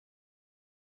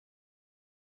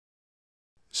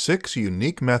6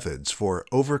 unique methods for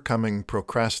overcoming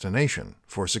procrastination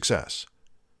for success.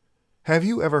 Have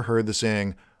you ever heard the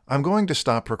saying, "I'm going to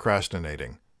stop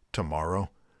procrastinating tomorrow"?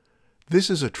 This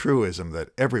is a truism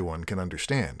that everyone can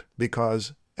understand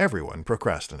because everyone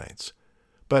procrastinates.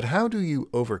 But how do you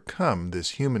overcome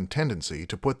this human tendency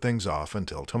to put things off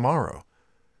until tomorrow?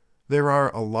 There are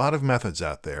a lot of methods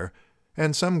out there,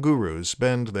 and some gurus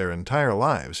spend their entire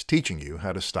lives teaching you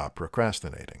how to stop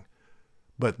procrastinating.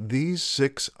 But these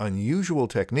 6 unusual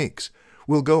techniques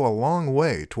will go a long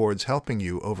way towards helping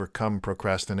you overcome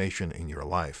procrastination in your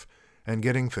life and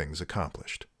getting things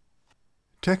accomplished.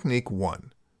 Technique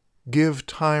 1. Give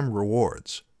time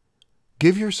rewards.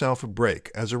 Give yourself a break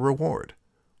as a reward.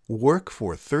 Work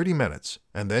for 30 minutes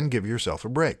and then give yourself a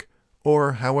break,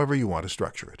 or however you want to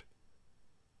structure it.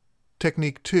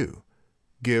 Technique 2.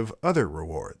 Give other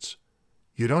rewards.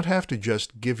 You don't have to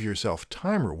just give yourself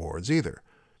time rewards either.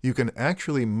 You can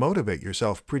actually motivate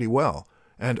yourself pretty well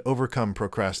and overcome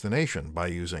procrastination by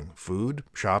using food,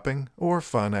 shopping, or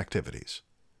fun activities.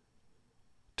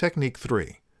 Technique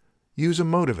 3. Use a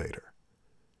motivator.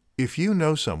 If you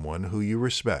know someone who you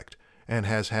respect and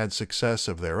has had success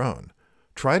of their own,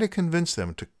 try to convince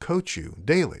them to coach you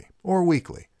daily or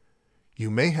weekly.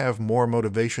 You may have more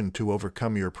motivation to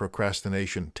overcome your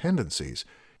procrastination tendencies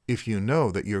if you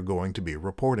know that you're going to be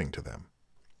reporting to them.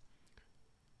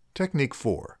 Technique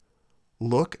 4.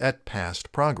 Look at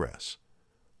past progress.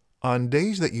 On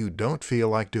days that you don't feel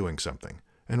like doing something,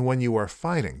 and when you are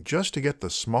fighting just to get the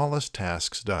smallest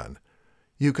tasks done,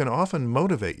 you can often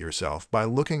motivate yourself by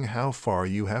looking how far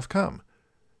you have come.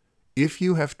 If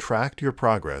you have tracked your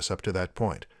progress up to that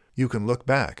point, you can look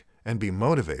back and be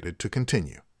motivated to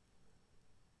continue.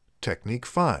 Technique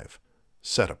 5.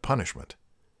 Set a punishment.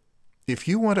 If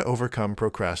you want to overcome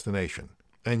procrastination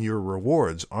and your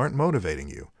rewards aren't motivating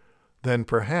you, then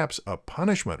perhaps a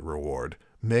punishment reward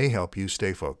may help you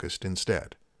stay focused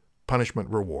instead. Punishment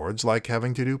rewards like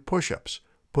having to do push-ups,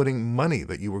 putting money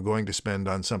that you were going to spend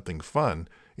on something fun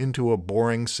into a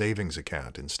boring savings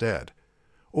account instead,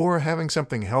 or having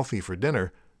something healthy for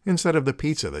dinner instead of the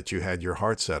pizza that you had your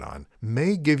heart set on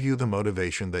may give you the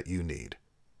motivation that you need.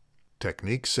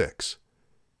 Technique 6.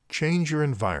 Change your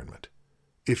environment.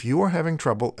 If you are having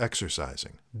trouble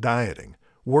exercising, dieting,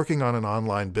 working on an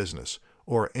online business,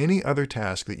 or any other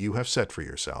task that you have set for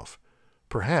yourself,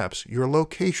 perhaps your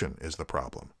location is the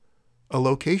problem. A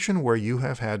location where you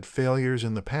have had failures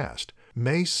in the past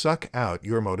may suck out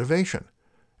your motivation,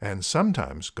 and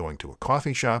sometimes going to a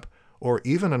coffee shop or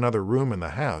even another room in the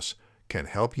house can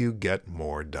help you get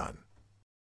more done.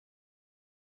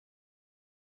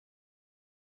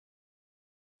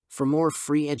 For more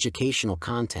free educational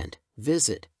content,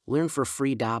 visit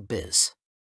learnforfree.biz.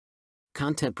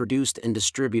 Content produced and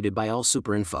distributed by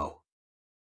AllSuperInfo.